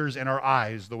our ears and our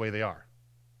eyes the way they are.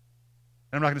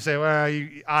 And I'm not going to say, well,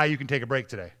 you can take a break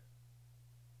today.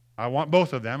 I want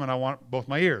both of them, and I want both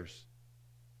my ears.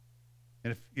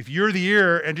 And if you're the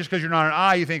ear, and just because you're not an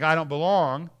eye, you think I don't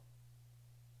belong,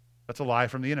 that's a lie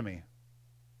from the enemy.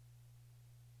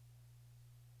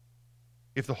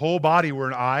 If the whole body were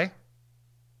an eye,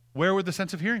 where would the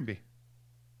sense of hearing be? If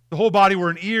the whole body were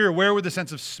an ear, where would the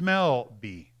sense of smell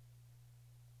be?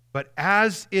 But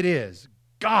as it is,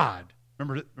 God,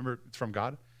 remember it's from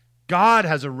God, God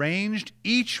has arranged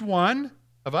each one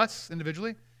of us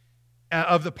individually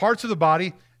of the parts of the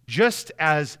body just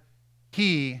as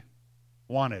He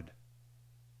wanted.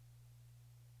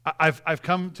 I've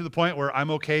come to the point where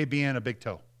I'm okay being a big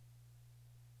toe.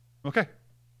 Okay.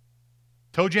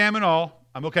 Toe jam and all,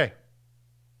 I'm okay.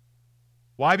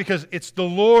 Why? Because it's the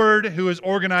Lord who is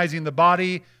organizing the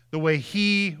body the way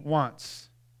He wants.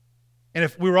 And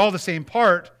if we were all the same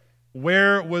part,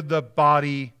 where would the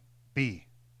body be?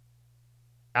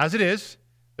 As it is,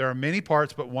 there are many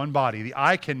parts but one body. The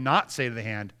eye cannot say to the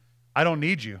hand, I don't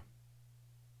need you.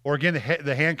 Or again,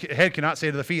 the head cannot say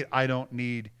to the feet, I don't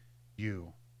need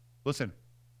you. Listen,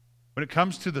 when it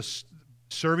comes to the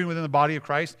serving within the body of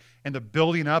Christ and the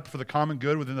building up for the common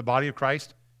good within the body of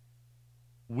Christ,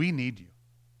 we need you.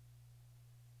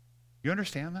 You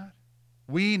understand that?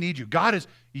 We need you. God is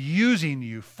using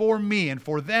you for me and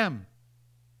for them.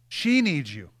 She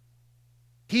needs you.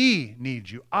 He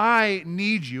needs you. I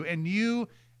need you. And you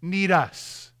need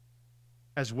us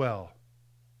as well.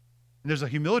 And there's a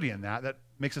humility in that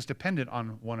makes us dependent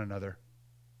on one another.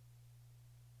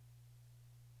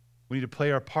 We need to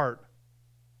play our part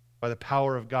by the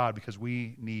power of God because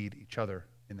we need each other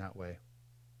in that way.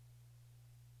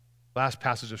 Last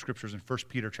passage of Scripture is in 1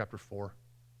 Peter chapter 4.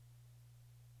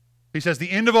 He says,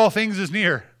 the end of all things is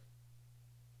near.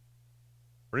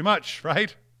 Pretty much,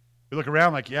 right? We look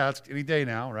around like, yeah, it's any day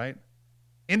now, right?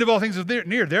 End of all things is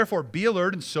near. Therefore, be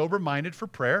alert and sober-minded for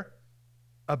prayer.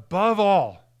 Above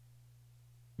all,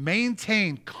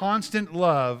 maintain constant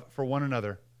love for one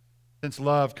another, since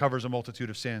love covers a multitude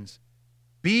of sins.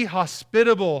 Be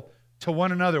hospitable to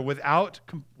one another without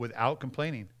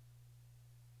complaining.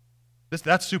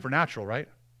 That's supernatural, right?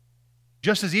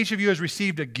 Just as each of you has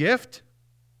received a gift,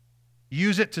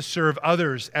 use it to serve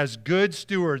others as good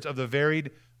stewards of the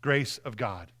varied grace of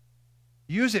God.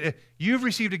 Use it. If you've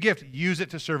received a gift, use it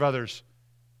to serve others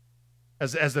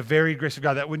as the very grace of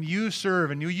God. That when you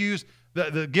serve and you use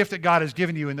the gift that God has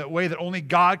given you in the way that only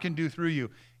God can do through you,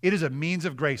 it is a means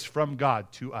of grace from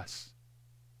God to us.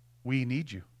 We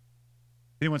need you.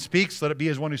 If anyone speaks, let it be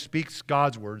as one who speaks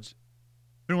God's words.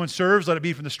 If anyone serves, let it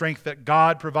be from the strength that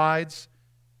God provides,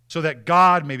 so that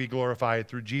God may be glorified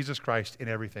through Jesus Christ in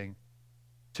everything.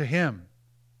 To him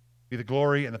be the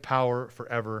glory and the power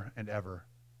forever and ever.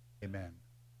 Amen.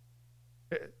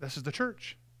 This is the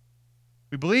church.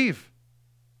 We believe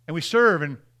and we serve,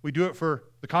 and we do it for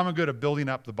the common good of building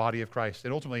up the body of Christ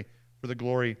and ultimately for the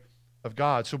glory of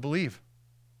God. So believe,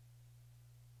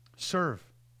 serve,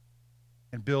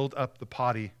 and build up the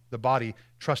body,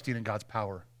 trusting in God's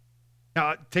power.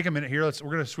 Now, take a minute here.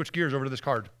 We're going to switch gears over to this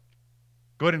card.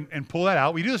 Go ahead and pull that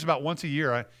out. We do this about once a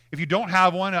year. If you don't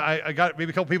have one, I got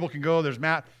maybe a couple people can go. There's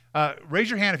Matt.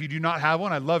 Raise your hand if you do not have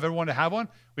one. I'd love everyone to have one.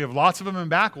 We have lots of them in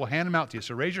back. We'll hand them out to you.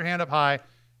 So raise your hand up high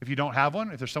if you don't have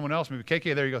one. If there's someone else, maybe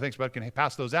KK, there you go. Thanks, bud. Can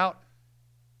pass those out.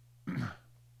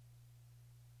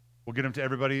 We'll get them to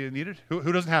everybody needed.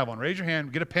 Who doesn't have one? Raise your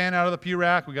hand. Get a pen out of the pew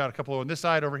rack. We got a couple on this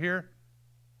side over here.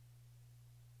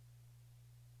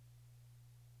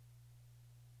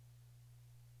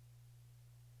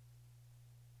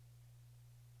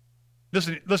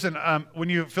 Listen. When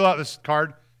you fill out this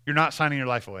card, you're not signing your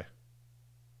life away.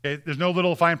 Okay? There's no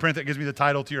little fine print that gives me the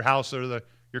title to your house or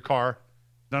your car.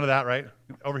 None of that, right?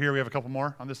 Over here, we have a couple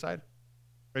more on this side.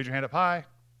 Raise your hand up high.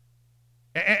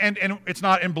 And it's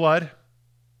not in blood,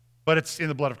 but it's in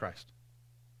the blood of Christ.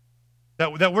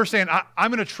 That we're saying,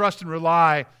 I'm going to trust and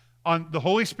rely on the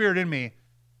Holy Spirit in me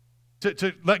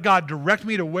to let God direct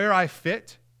me to where I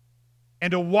fit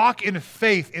and to walk in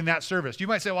faith in that service. You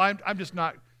might say, well,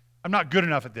 I'm not good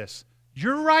enough at this.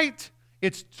 You're right.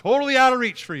 It's totally out of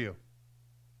reach for you.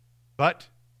 But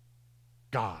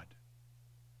God.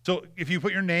 So if you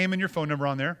put your name and your phone number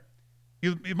on there,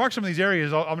 you mark some of these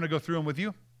areas. I'm going to go through them with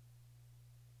you.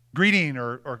 Greeting,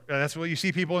 or that's what you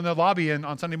see people in the lobby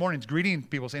on Sunday mornings, greeting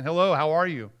people, saying, hello, how are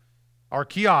you? Our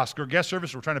kiosk or guest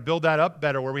service, we're trying to build that up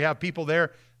better, where we have people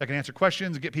there that can answer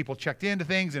questions, get people checked into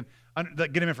things, and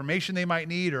get them information they might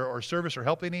need or service or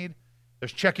help they need.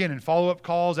 There's check-in and follow-up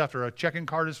calls after a check-in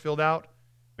card is filled out.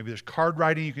 Maybe there's card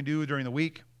writing you can do during the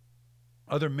week.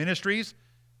 Other ministries,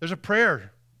 there's a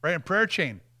prayer, right? A prayer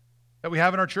chain that we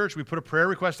have in our church. We put a prayer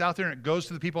request out there, and it goes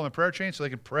to the people on the prayer chain so they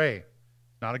can pray.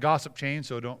 Not a gossip chain,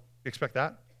 so don't expect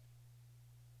that.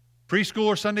 Preschool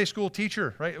or Sunday school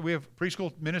teacher, right? We have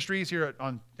preschool ministries here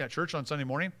at church on Sunday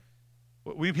morning.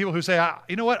 We have people who say,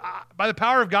 you know what? By the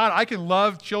power of God, I can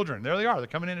love children. There they are. They're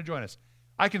coming in to join us.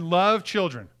 I can love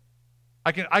children.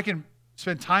 I can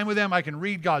spend time with them. I can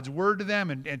read God's word to them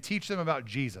and teach them about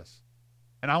Jesus.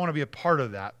 And I want to be a part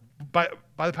of that by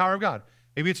the power of God.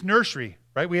 Maybe it's nursery,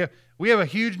 right? We have a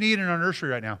huge need in our nursery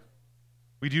right now.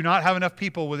 We do not have enough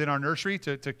people within our nursery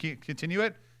to continue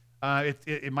it.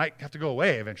 It might have to go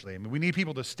away eventually. I mean, we need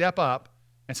people to step up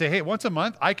and say, hey, once a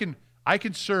month, I can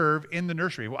serve in the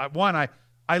nursery. One,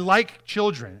 I like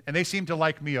children, and they seem to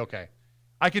like me okay.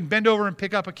 I can bend over and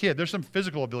pick up a kid. There's some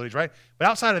physical abilities, right? But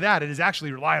outside of that, it is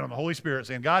actually relying on the Holy Spirit,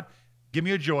 saying, God, give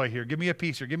me a joy here. Give me a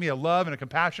peace here. Give me a love and a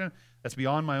compassion that's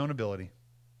beyond my own ability.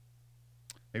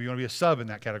 Maybe you want to be a sub in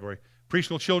that category.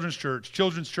 Preschool children's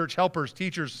church helpers,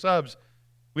 teachers, subs.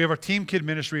 We have our Team Kid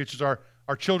ministry, which is our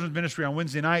children's ministry on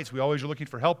Wednesday nights. We always are looking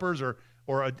for helpers or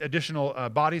additional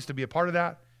bodies to be a part of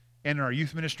that. And in our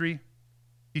youth ministry,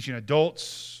 teaching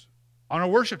adults. On our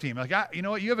worship team, like, you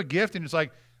know what, you have a gift, and it's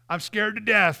like, I'm scared to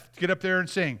death to get up there and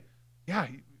sing. Yeah,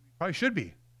 you probably should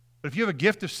be. But if you have a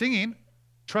gift of singing,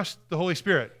 trust the Holy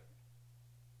Spirit.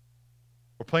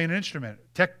 Or playing an instrument,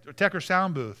 tech or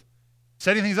sound booth.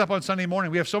 Setting things up on Sunday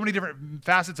morning. We have so many different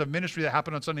facets of ministry that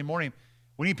happen on Sunday morning.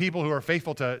 We need people who are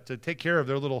faithful to take care of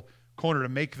their little corner to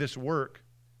make this work.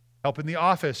 Help in the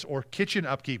office or kitchen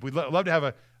upkeep. We'd love to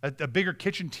have a bigger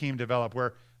kitchen team develop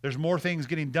where there's more things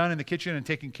getting done in the kitchen and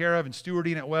taken care of and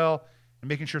stewarding it well and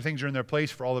making sure things are in their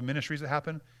place for all the ministries that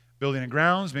happen. Building and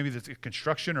grounds, maybe it's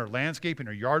construction or landscaping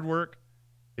or yard work.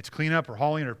 It's cleanup or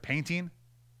hauling or painting.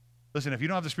 Listen, if you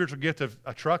don't have the spiritual gift of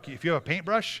a truck, if you have a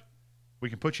paintbrush, we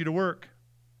can put you to work.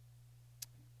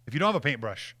 If you don't have a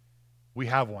paintbrush, we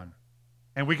have one.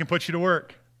 And we can put you to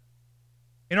work.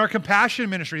 In our compassion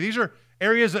ministry, these are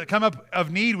areas that come up of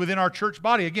need within our church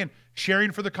body. Again,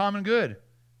 sharing for the common good.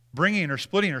 Bringing or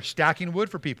splitting or stacking wood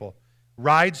for people.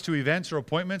 Rides to events or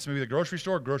appointments, maybe the grocery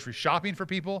store, grocery shopping for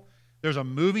people. There's a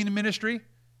moving ministry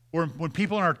where when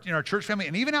people in our church family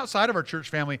and even outside of our church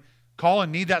family call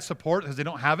and need that support because they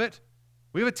don't have it,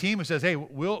 we have a team who says, hey,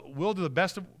 we'll do the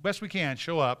best we can,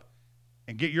 show up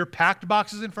and get your packed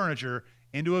boxes and furniture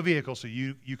into a vehicle so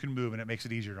you can move, and it makes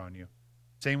it easier on you.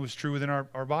 Same was true within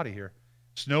our body here.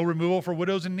 Snow removal for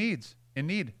widows in need.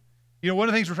 You know, one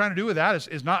of the things we're trying to do with that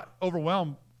is not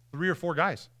overwhelm 3 or 4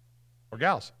 guys or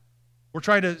gals. We're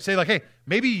trying to say, like, hey,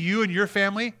 maybe you and your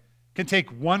family can take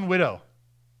one widow.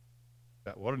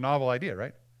 What a novel idea,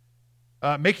 right?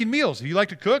 Making meals. If you like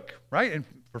to cook, right? And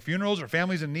for funerals or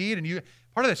families in need, and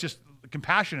part of that's just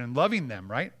compassion and loving them,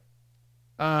 right?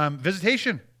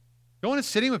 Visitation. Going and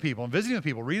sitting with people and visiting with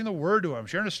people, reading the word to them,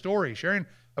 sharing a story, sharing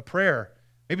a prayer.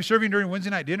 Maybe serving during Wednesday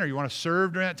night dinner. You want to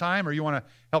serve during that time, or you want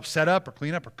to help set up or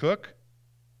clean up or cook.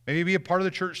 Maybe be a part of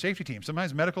the church safety team.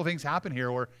 Sometimes medical things happen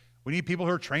here where we need people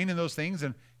who are trained in those things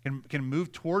and can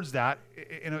move towards that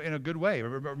in a good way.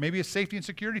 Or maybe a safety and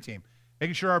security team,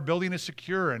 making sure our building is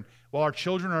secure. And while our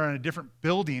children are in a different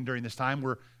building during this time,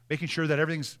 we're making sure that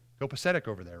everything's copacetic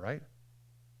over there, right?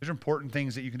 These are important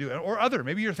things that you can do. Or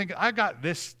maybe you're thinking, I got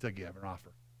this to give and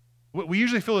offer. We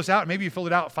usually fill this out. Maybe you filled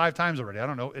it out 5 times already. I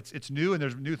don't know. It's new and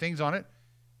there's new things on it.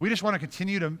 We just want to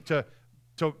continue to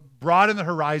broaden the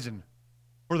horizon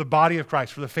for the body of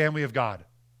Christ, for the family of God.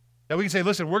 That we can say,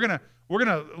 listen, we're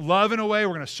gonna love in a way,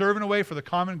 we're gonna serve in a way for the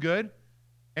common good,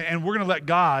 and we're gonna let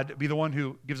God be the one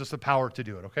who gives us the power to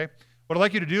do it. Okay. What I'd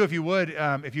like you to do, if you would,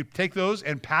 if you take those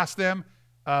and pass them,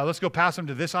 let's go pass them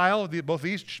to this aisle. Both of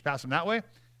these, just pass them that way.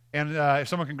 And if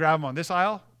someone can grab them on this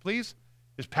aisle, please.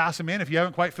 Just pass them in. If you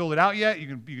haven't quite filled it out yet, you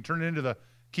can turn it into the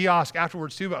kiosk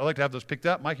afterwards too, but I'd like to have those picked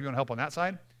up. Mike, if you want to help on that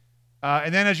side.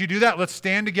 And then as you do that, let's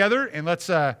stand together and let's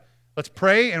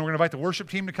pray, and we're going to invite the worship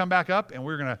team to come back up, and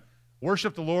we're going to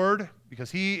worship the Lord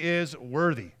because he is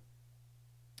worthy.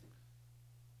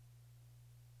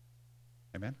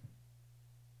 Amen.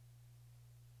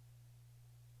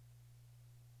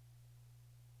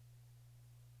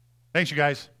 Thanks, you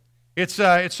guys. It's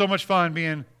so much fun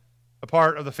being a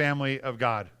part of the family of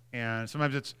God. And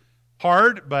sometimes it's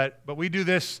hard, but we do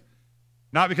this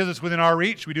not because it's within our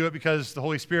reach. We do it because the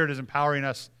Holy Spirit is empowering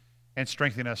us and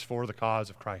strengthening us for the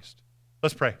cause of Christ.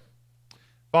 Let's pray.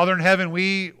 Father in heaven,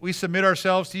 we submit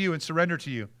ourselves to you and surrender to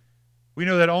you. We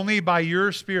know that only by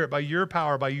your Spirit, by your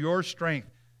power, by your strength,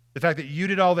 the fact that you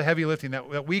did all the heavy lifting,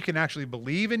 that we can actually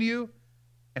believe in you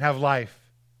and have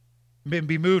life,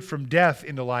 be moved from death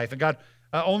into life. And God,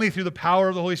 only through the power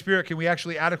of the Holy Spirit can we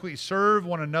actually adequately serve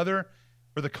one another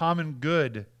for the common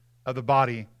good of the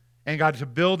body. And God, to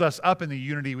build us up in the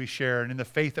unity we share and in the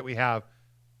faith that we have.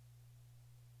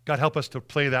 God, help us to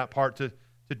play that part, to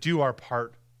do our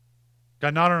part.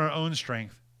 God, not on our own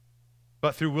strength,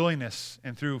 but through willingness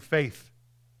and through faith,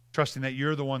 trusting that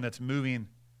you're the one that's moving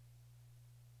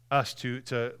us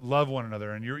to love one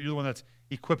another. And you're the one that's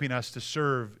equipping us to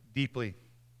serve deeply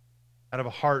out of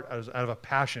a heart, out of a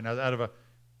passion,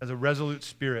 as a resolute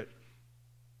spirit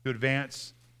to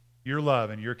advance your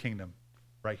love and your kingdom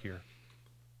right here.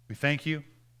 We thank you.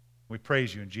 We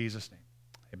praise you in Jesus' name.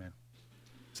 Amen.